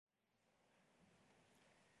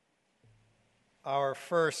Our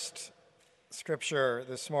first scripture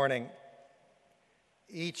this morning,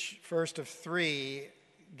 each first of three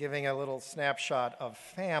giving a little snapshot of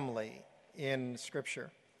family in Scripture,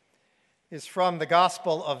 is from the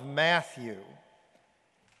Gospel of Matthew,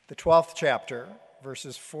 the 12th chapter,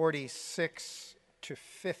 verses 46 to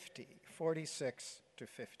 50. 46 to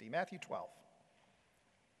 50. Matthew 12.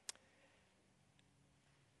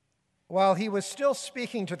 While he was still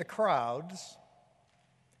speaking to the crowds,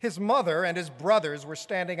 his mother and his brothers were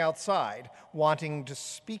standing outside, wanting to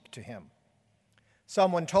speak to him.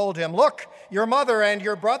 Someone told him, "Look, your mother and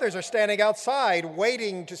your brothers are standing outside,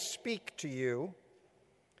 waiting to speak to you."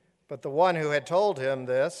 But the one who had told him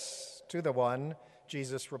this, to the one,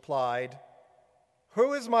 Jesus replied,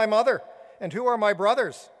 "Who is my mother, and who are my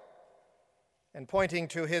brothers?" And pointing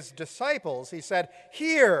to his disciples, he said,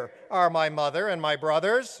 "Here are my mother and my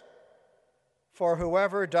brothers. For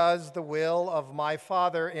whoever does the will of my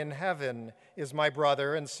Father in heaven is my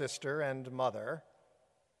brother and sister and mother."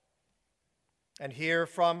 And here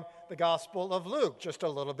from the Gospel of Luke, just a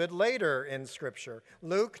little bit later in Scripture,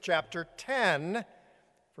 Luke chapter 10,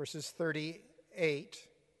 verses 38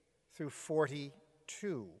 through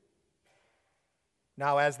 42.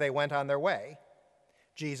 Now, as they went on their way,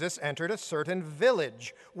 Jesus entered a certain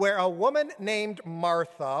village where a woman named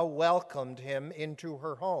Martha welcomed him into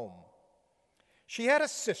her home. She had a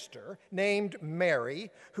sister named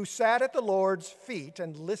Mary who sat at the Lord's feet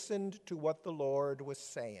and listened to what the Lord was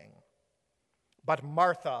saying. But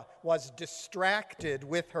Martha was distracted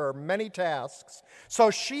with her many tasks,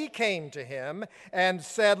 so she came to him and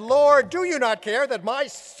said, "Lord, do you not care that my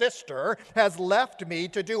sister has left me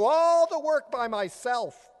to do all the work by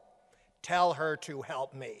myself? Tell her to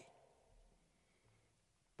help me."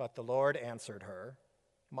 But the Lord answered her,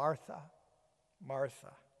 "Martha,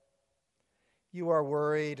 Martha, you are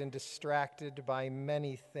worried and distracted by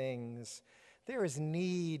many things. There is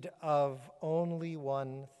need of only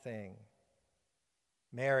one thing.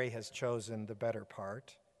 Mary has chosen the better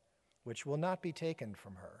part, which will not be taken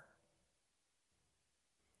from her."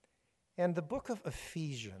 And the book of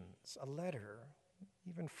Ephesians, a letter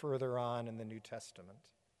even further on in the New Testament,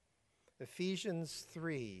 Ephesians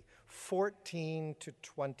 3, 14 to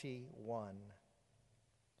 21.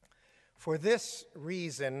 "For this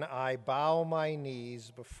reason I bow my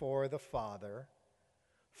knees before the Father,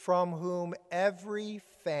 from whom every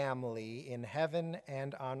family in heaven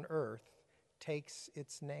and on earth takes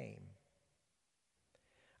its name.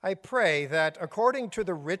 I pray that according to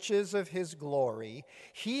the riches of his glory,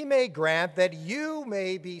 he may grant that you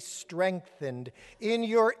may be strengthened in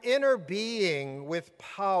your inner being with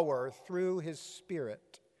power through his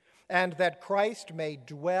Spirit, and that Christ may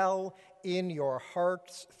dwell in your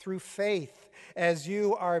hearts through faith as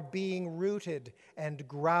you are being rooted and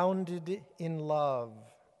grounded in love.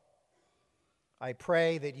 I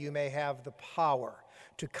pray that you may have the power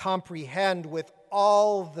to comprehend with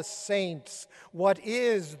all the saints what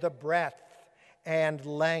is the breadth and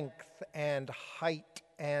length and height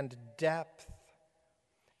and depth,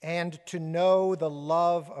 and to know the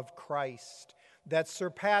love of Christ that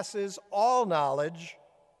surpasses all knowledge,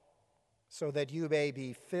 so that you may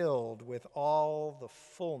be filled with all the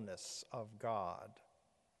fullness of God.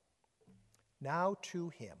 Now to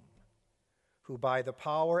him who by the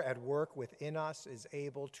power at work within us is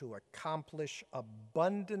able to accomplish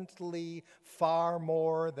abundantly far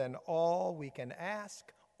more than all we can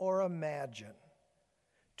ask or imagine.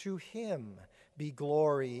 To him be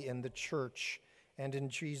glory in the church and in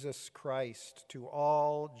Jesus Christ to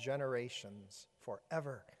all generations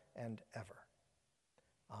forever and ever.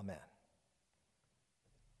 Amen.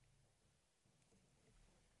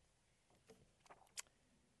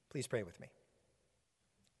 Please pray with me.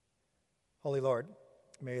 Holy Lord,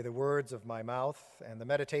 may the words of my mouth and the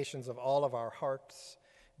meditations of all of our hearts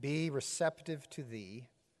be receptive to thee,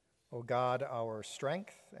 O God, our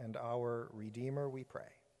strength and our Redeemer, we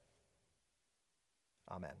pray.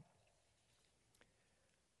 Amen.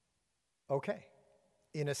 Okay,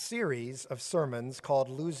 in a series of sermons called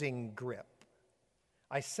Losing Grip,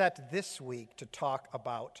 I set this week to talk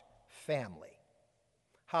about family,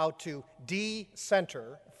 how to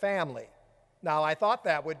de-center family. Now, I thought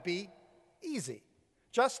that would be easy.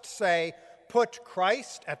 Just say, put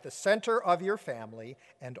Christ at the center of your family,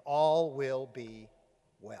 and all will be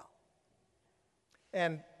well.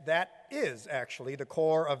 And that is actually the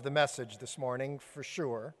core of the message this morning, for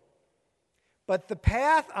sure. But the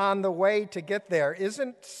path on the way to get there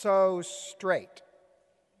isn't so straight.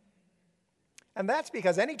 And that's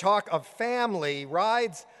because any talk of family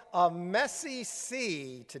rides a messy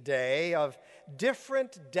sea today of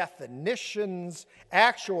different definitions,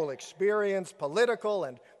 actual experience, political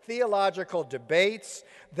and theological debates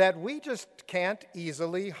that we just can't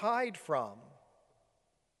easily hide from.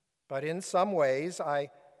 But in some ways, I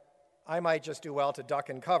might just do well to duck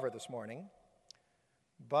and cover this morning.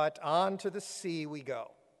 But on to the sea we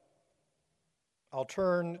go. I'll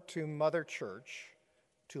turn to Mother Church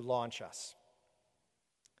to launch us.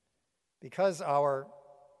 Because our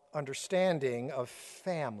understanding of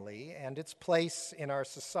family and its place in our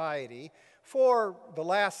society for the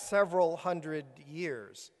last several hundred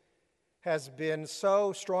years has been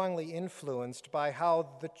so strongly influenced by how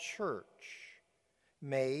the church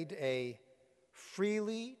made a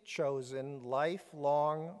freely chosen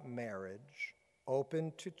lifelong marriage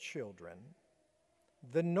open to children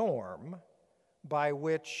the norm by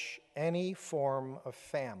which any form of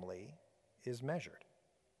family is measured.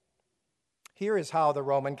 Here is how the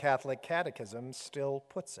Roman Catholic Catechism still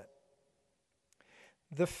puts it.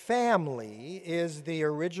 The family is the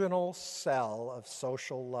original cell of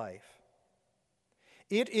social life.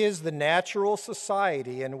 It is the natural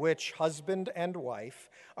society in which husband and wife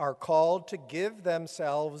are called to give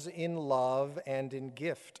themselves in love and in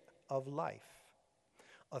gift of life.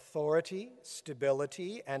 Authority,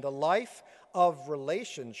 stability, and a life of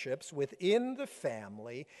relationships within the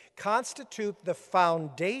family constitute the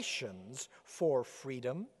foundations for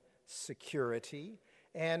freedom, security,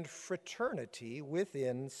 and fraternity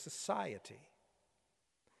within society.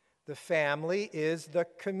 The family is the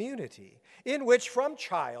community in which from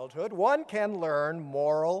childhood one can learn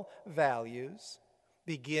moral values,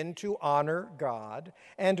 begin to honor God,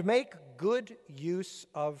 and make good use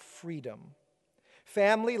of freedom.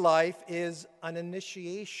 Family life is an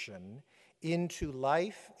initiation into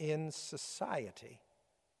life in society.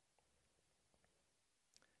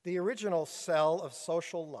 The original cell of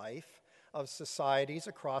social life of societies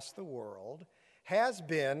across the world has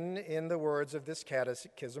been, in the words of this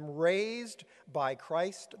catechism, raised by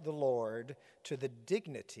Christ the Lord to the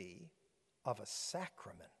dignity of a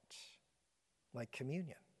sacrament, like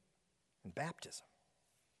communion and baptism.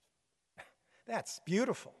 That's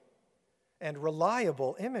beautiful and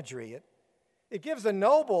reliable imagery. It gives a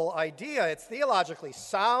noble idea. It's theologically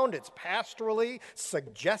sound, it's pastorally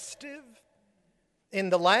suggestive. In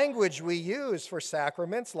the language we use for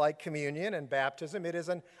sacraments like communion and baptism, it is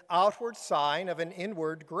an outward sign of an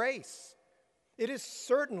inward grace. It is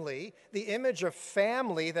certainly the image of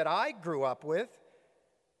family that I grew up with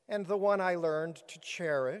and the one I learned to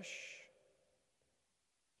cherish.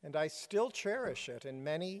 And I still cherish it in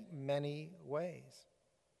many, many ways.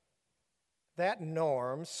 That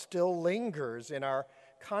norm still lingers in our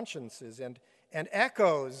consciences and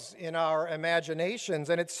echoes in our imaginations,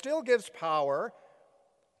 and it still gives power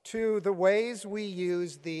to the ways we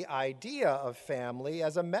use the idea of family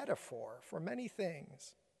as a metaphor for many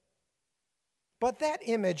things. But that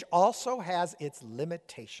image also has its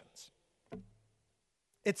limitations.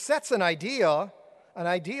 It sets an ideal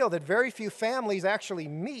that very few families actually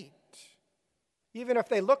meet, even if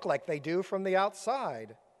they look like they do from the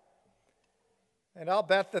outside. And I'll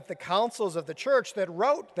bet that the councils of the church that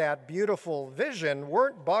wrote that beautiful vision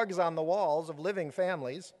weren't bugs on the walls of living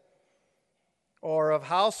families or of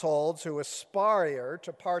households who aspire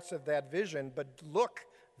to parts of that vision but look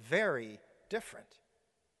very different.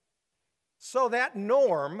 So that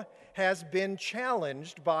norm has been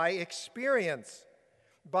challenged by experience,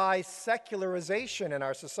 by secularization in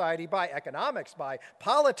our society, by economics, by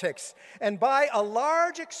politics, and by a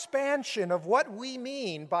large expansion of what we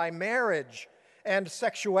mean by marriage and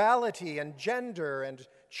sexuality and gender and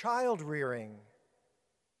child rearing.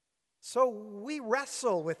 So we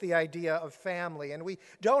wrestle with the idea of family, and we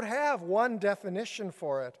don't have one definition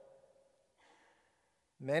for it.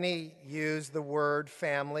 Many use the word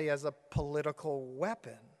family as a political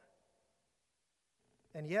weapon.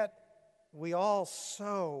 And yet, we all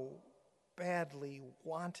so badly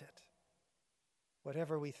want it,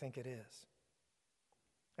 whatever we think it is.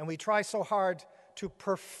 And we try so hard to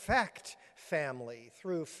perfect family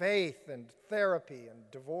through faith and therapy and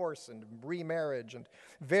divorce and remarriage and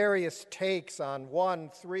various takes on 1,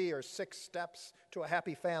 3, or 6 steps to a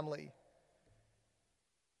happy family.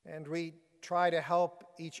 And we try to help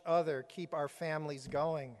each other keep our families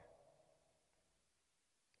going.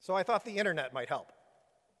 So I thought the internet might help.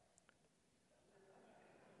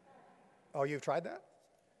 Oh, you've tried that?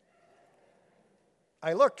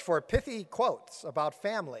 I looked for pithy quotes about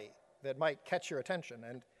family that might catch your attention,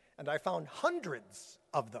 and I found hundreds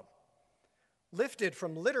of them, lifted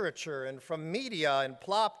from literature and from media and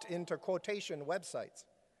plopped into quotation websites.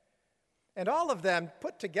 And all of them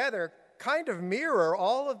put together kind of mirror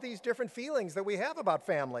all of these different feelings that we have about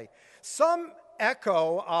family. Some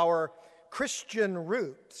echo our Christian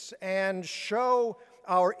roots and show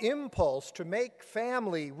our impulse to make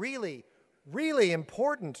family really, really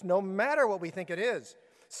important, no matter what we think it is.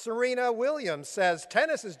 Serena Williams says,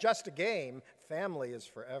 tennis is just a game, family is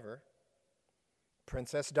forever.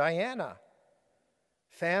 Princess Diana,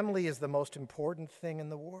 family is the most important thing in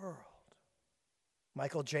the world.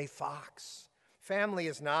 Michael J. Fox, family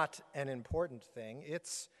is not an important thing,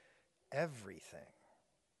 it's everything.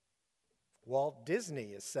 Walt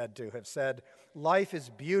Disney is said to have said, life is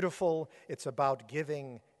beautiful, it's about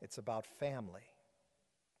giving, it's about family.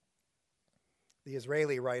 The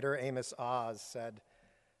Israeli writer Amos Oz said,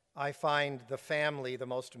 I find the family the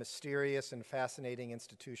most mysterious and fascinating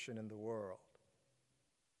institution in the world.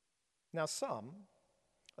 Now some,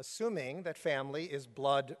 assuming that family is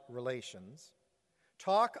blood relations,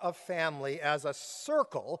 talk of family as a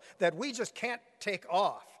circle that we just can't take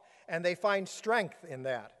off, and they find strength in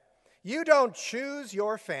that. You don't choose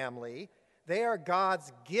your family. They are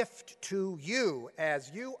God's gift to you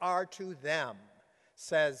as you are to them,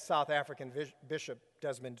 says South African Bishop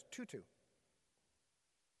Desmond Tutu.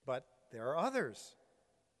 But there are others,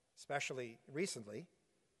 especially recently,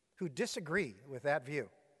 who disagree with that view,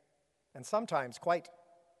 and sometimes quite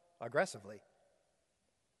aggressively.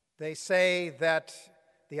 They say that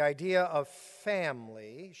the idea of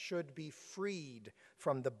family should be freed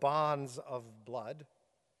from the bonds of blood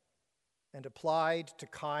and applied to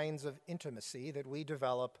kinds of intimacy that we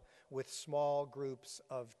develop with small groups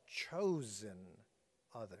of chosen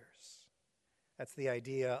others. That's the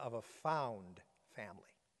idea of a found family.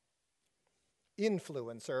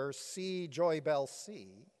 Influencer C. Joy Bell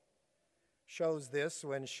C. shows this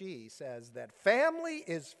when she says that family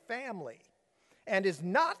is family and is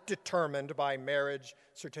not determined by marriage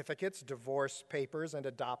certificates, divorce papers, and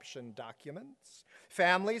adoption documents.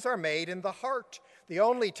 Families are made in the heart. The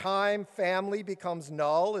only time family becomes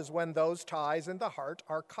null is when those ties in the heart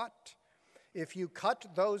are cut. If you cut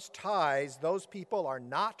those ties, those people are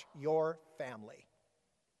not your family.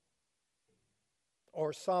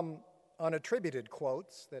 Or some unattributed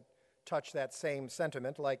quotes that touch that same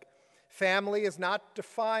sentiment, like, family is not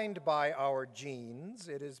defined by our genes,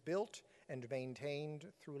 it is built and maintained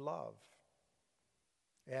through love.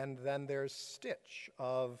 And then there's Stitch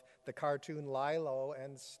of the cartoon Lilo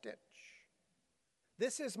and Stitch.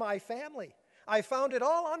 This is my family. I found it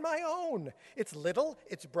all on my own. It's little,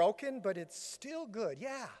 it's broken, but it's still good.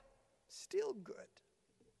 Yeah, still good.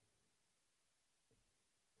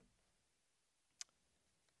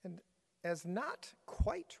 And as not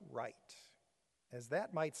quite right as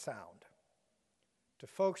that might sound, to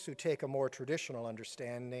folks who take a more traditional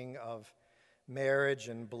understanding of marriage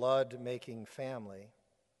and blood-making family,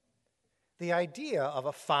 the idea of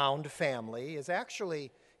a found family is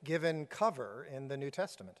actually given cover in the New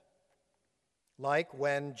Testament. Like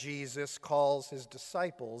when Jesus calls his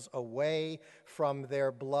disciples away from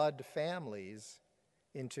their blood families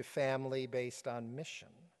into family based on mission.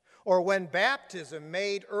 Or when baptism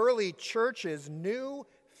made early churches new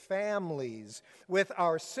families with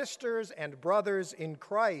our sisters and brothers in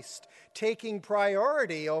Christ taking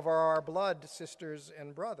priority over our blood sisters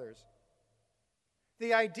and brothers.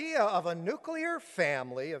 The idea of a nuclear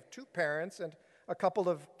family of two parents and a couple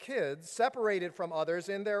of kids separated from others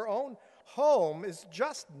in their own home is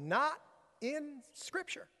just not in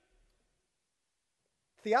Scripture.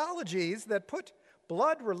 Theologies that put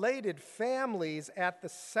blood-related families at the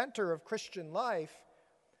center of Christian life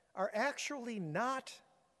are actually not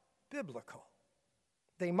biblical.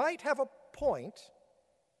 They might have a point,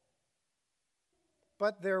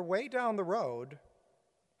 but they're way down the road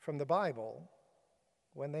from the Bible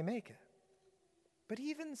when they make it. But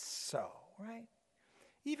even so, right?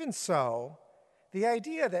 Even so, the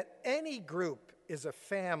idea that any group is a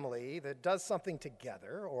family that does something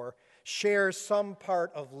together or shares some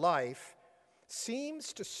part of life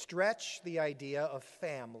seems to stretch the idea of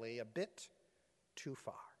family a bit too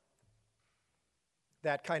far.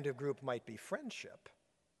 That kind of group might be friendship,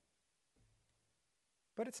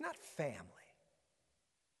 but it's not family.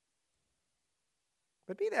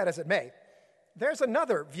 But be that as it may, there's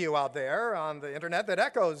another view out there on the internet that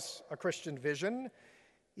echoes a Christian vision,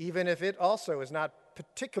 even if it also is not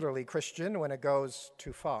particularly Christian when it goes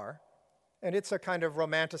too far. And it's a kind of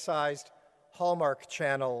romanticized Hallmark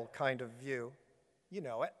Channel kind of view. You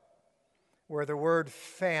know it, where the word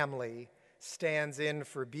family stands in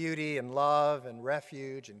for beauty and love and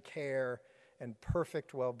refuge and care and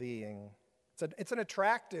perfect well-being. It's an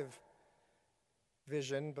attractive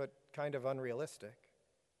vision, but kind of unrealistic.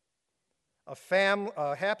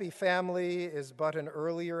 A happy family is but an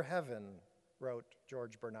earlier heaven, wrote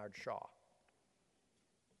George Bernard Shaw.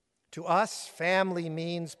 To us, family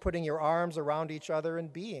means putting your arms around each other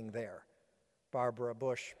and being there Barbara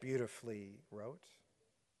Bush beautifully wrote.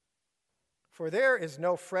 For there is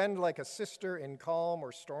no friend like a sister in calm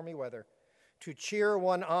or stormy weather, to cheer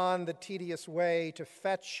one on the tedious way, to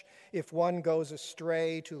fetch if one goes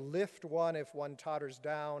astray, to lift one if one totters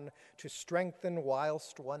down, to strengthen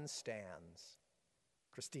whilst one stands.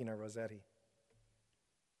 Christina Rossetti.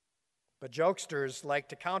 But jokesters like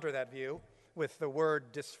to counter that view with the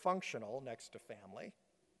word dysfunctional next to family.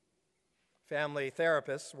 Family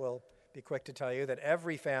therapists will be quick to tell you that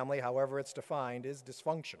every family, however it's defined, is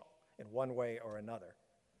dysfunctional in one way or another,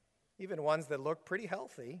 even ones that look pretty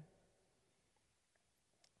healthy.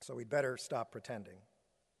 So we'd better stop pretending.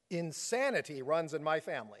 Insanity runs in my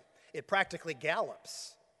family. It practically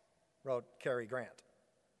gallops, wrote Cary Grant.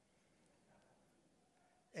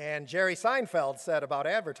 And Jerry Seinfeld said about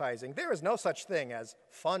advertising, there is no such thing as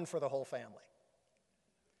fun for the whole family.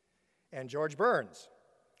 And George Burns,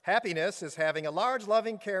 happiness is having a large,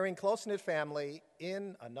 loving, caring, close-knit family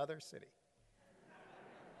in another city.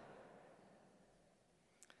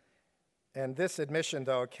 And this admission,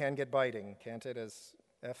 though, can get biting, can't it? As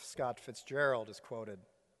F. Scott Fitzgerald is quoted.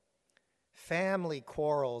 Family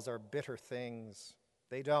quarrels are bitter things.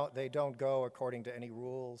 They don't go according to any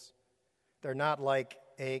rules. They're not like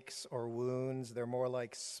aches or wounds. They're more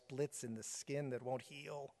like splits in the skin that won't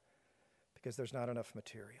heal because there's not enough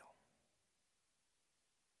material.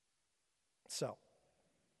 So,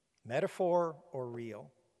 metaphor or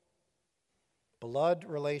real? Blood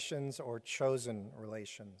relations or chosen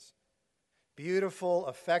relations? Beautiful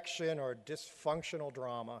affection or dysfunctional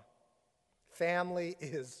drama? Family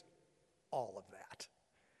is all of that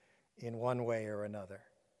in one way or another.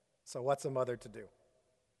 So what's a mother to do?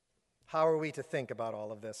 How are we to think about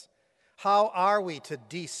all of this? How are we to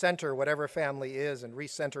decenter whatever family is and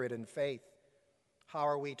recenter it in faith? How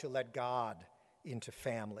are we to let God into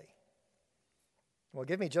family? Well,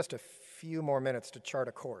 give me just a few more minutes to chart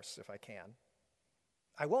a course, if I can.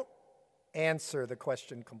 I won't answer the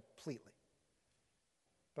question completely,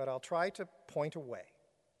 but I'll try to point a way,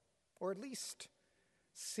 or at least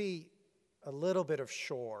see a little bit of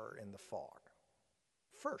shore in the fog.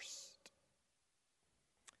 First,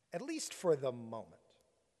 at least for the moment,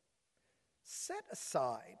 set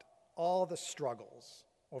aside all the struggles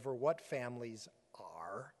over what families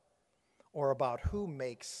are, or about who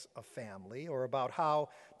makes a family, or about how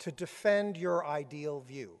to defend your ideal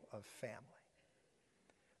view of family.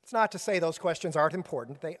 It's not to say those questions aren't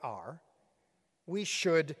important, they are. We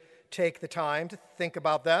should take the time to think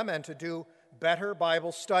about them and to do better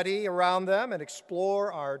Bible study around them and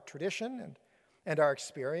explore our tradition and our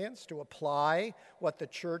experience to apply what the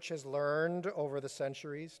church has learned over the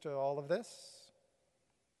centuries to all of this.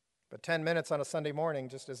 But 10 minutes on a Sunday morning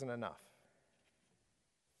just isn't enough.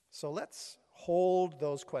 So let's hold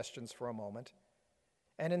those questions for a moment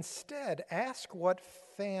and instead ask what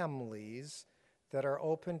families that are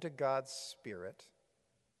open to God's Spirit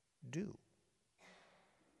do.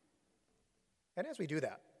 And as we do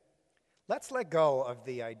that, let's let go of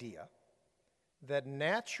the idea that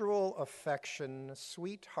natural affection,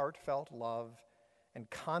 sweet, heartfelt love, and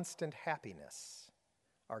constant happiness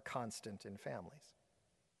are constant in families.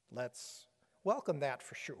 Let's welcome that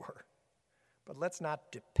for sure, but let's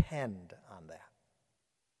not depend on that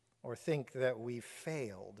or think that we've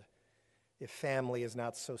failed if family is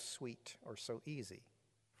not so sweet or so easy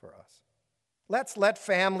for us. Let's let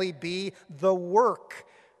family be the work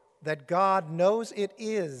that God knows it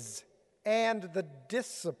is, and the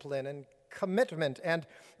discipline and commitment and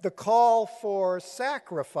the call for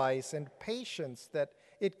sacrifice and patience that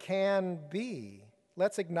it can be.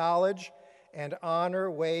 Let's acknowledge and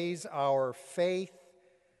honor ways our faith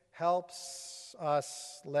helps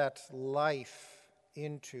us let life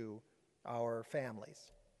into our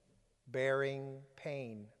families, bearing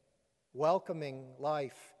pain, welcoming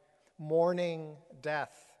life, mourning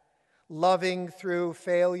death, loving through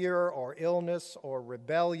failure or illness or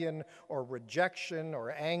rebellion or rejection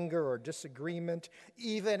or anger or disagreement,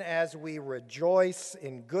 even as we rejoice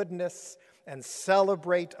in goodness and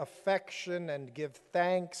celebrate affection and give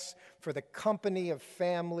thanks for the company of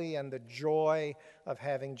family and the joy of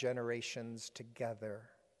having generations together.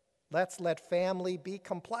 Let's let family be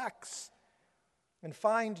complex and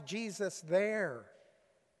find Jesus there.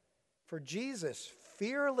 For Jesus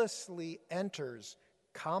fearlessly enters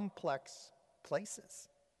complex places.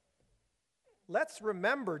 Let's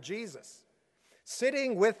remember Jesus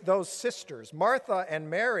sitting with those sisters, Martha and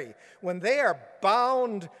Mary, when they are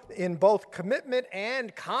bound in both commitment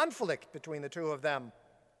and conflict between the two of them,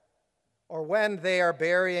 or when they are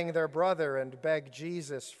burying their brother and beg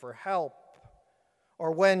Jesus for help,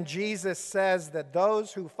 or when Jesus says that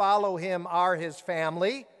those who follow him are his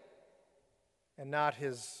family, and not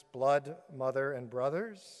his blood mother and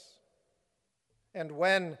brothers? And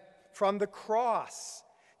when from the cross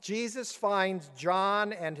Jesus finds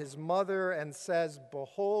John and his mother and says,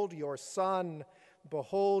 "Behold your son,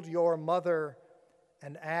 behold your mother,"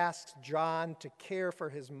 and asks John to care for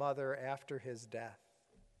his mother after his death.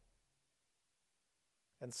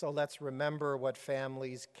 And so let's remember what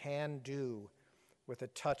families can do with a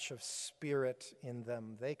touch of spirit in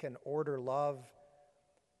them. They can order love,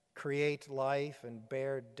 create life and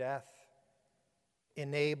bear death,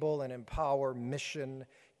 enable and empower mission,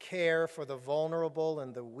 care for the vulnerable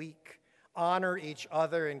and the weak, honor each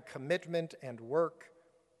other in commitment and work,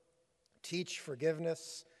 teach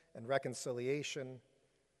forgiveness and reconciliation,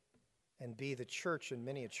 and be the church in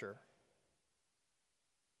miniature.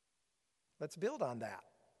 Let's build on that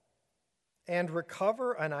and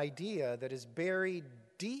recover an idea that is buried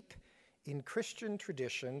deep in Christian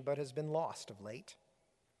tradition but has been lost of late.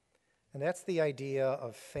 And that's the idea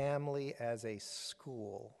of family as a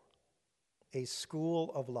school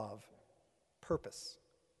of love, purpose,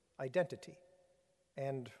 identity,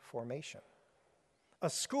 and formation. A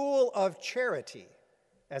school of charity,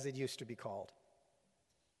 as it used to be called.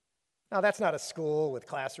 Now, that's not a school with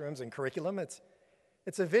classrooms and curriculum.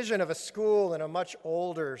 It's a vision of a school in a much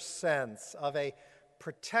older sense, of a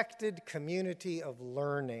protected community of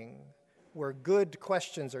learning, where good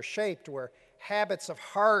questions are shaped, where habits of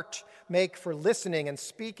heart make for listening and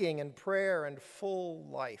speaking and prayer and full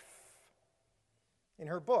life. In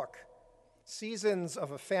her book, Seasons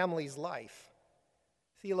of a Family's Life,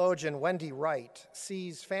 theologian Wendy Wright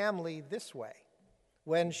sees family this way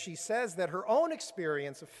when she says that her own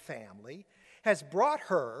experience of family has brought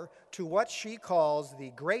her to what she calls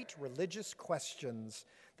the great religious questions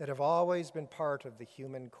that have always been part of the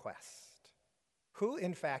human quest. Who,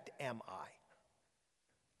 in fact, am I?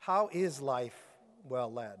 How is life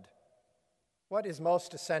well led? What is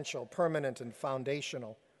most essential, permanent, and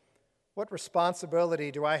foundational? What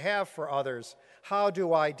responsibility do I have for others? How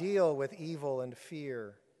do I deal with evil and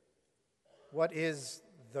fear? What is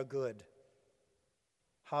the good?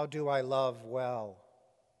 How do I love well?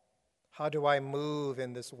 How do I move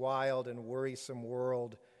in this wild and worrisome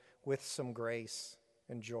world with some grace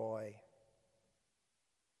and joy?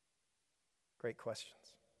 Great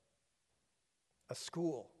questions. A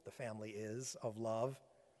school, the family is, of love,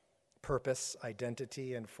 purpose,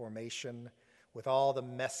 identity, and formation, with all the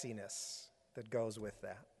messiness that goes with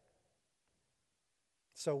that.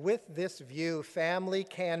 So with this view, family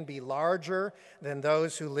can be larger than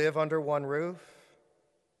those who live under one roof.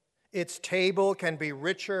 Its table can be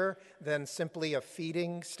richer than simply a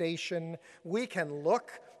feeding station. We can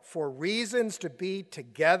look for reasons to be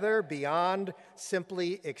together beyond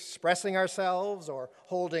simply expressing ourselves or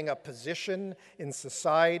holding a position in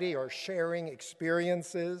society or sharing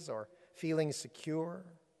experiences or feeling secure.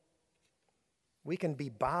 We can be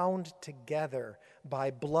bound together by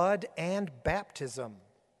blood and baptism,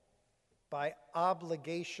 by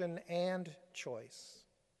obligation and choice,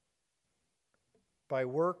 by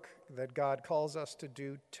work that God calls us to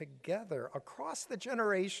do together across the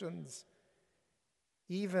generations,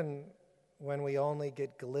 even when we only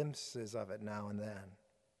get glimpses of it now and then.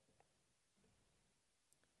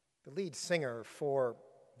 The lead singer for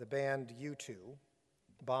the band U2,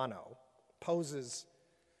 Bono, poses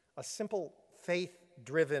a simple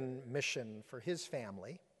faith-driven mission for his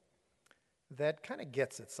family that kind of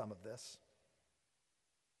gets at some of this.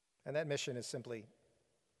 And that mission is simply,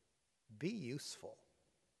 be useful.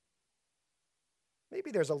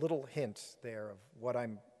 Maybe there's a little hint there of what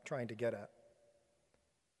I'm trying to get at.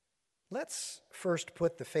 Let's first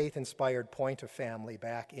put the faith-inspired point of family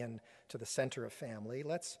back into the center of family.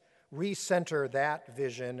 Let's recenter that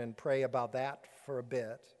vision and pray about that for a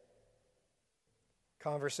bit.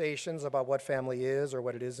 Conversations about what family is or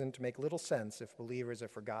what it isn't make little sense if believers have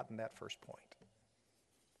forgotten that first point.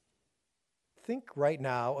 Think right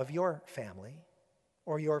now of your family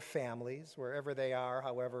or your families, wherever they are,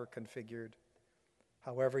 however configured,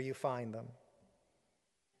 however you find them.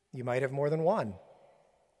 You might have more than one.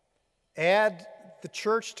 Add the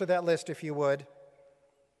church to that list if you would,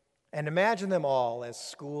 and imagine them all as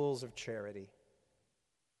schools of charity,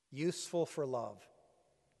 useful for love,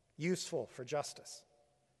 useful for justice,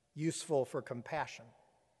 useful for compassion,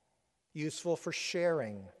 useful for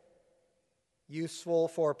sharing, useful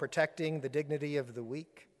for protecting the dignity of the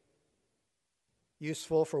weak,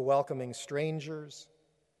 useful for welcoming strangers,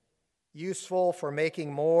 useful for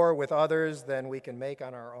making more with others than we can make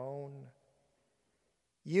on our own,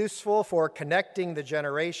 useful for connecting the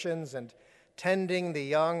generations and tending the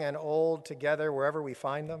young and old together wherever we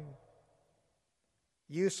find them,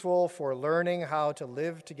 useful for learning how to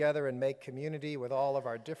live together and make community with all of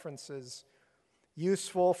our differences,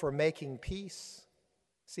 useful for making peace,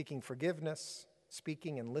 seeking forgiveness,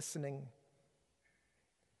 speaking and listening,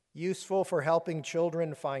 useful for helping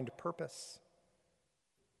children find purpose,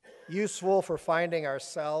 useful for finding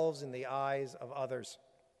ourselves in the eyes of others,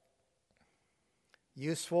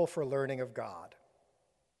 useful for learning of God.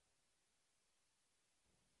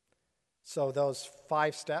 So those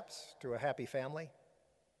 5 steps to a happy family,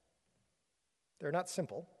 they're not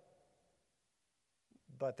simple,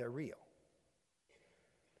 but they're real.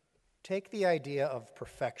 Take the idea of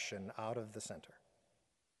perfection out of the center.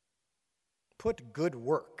 Put good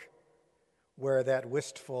work where that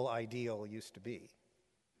wistful ideal used to be.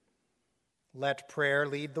 Let prayer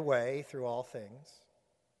lead the way through all things.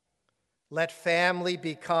 Let family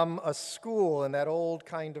become a school in that old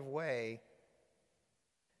kind of way,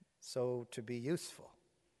 so to be useful.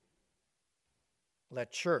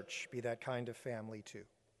 Let church be that kind of family too,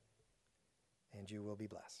 and you will be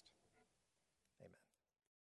blessed.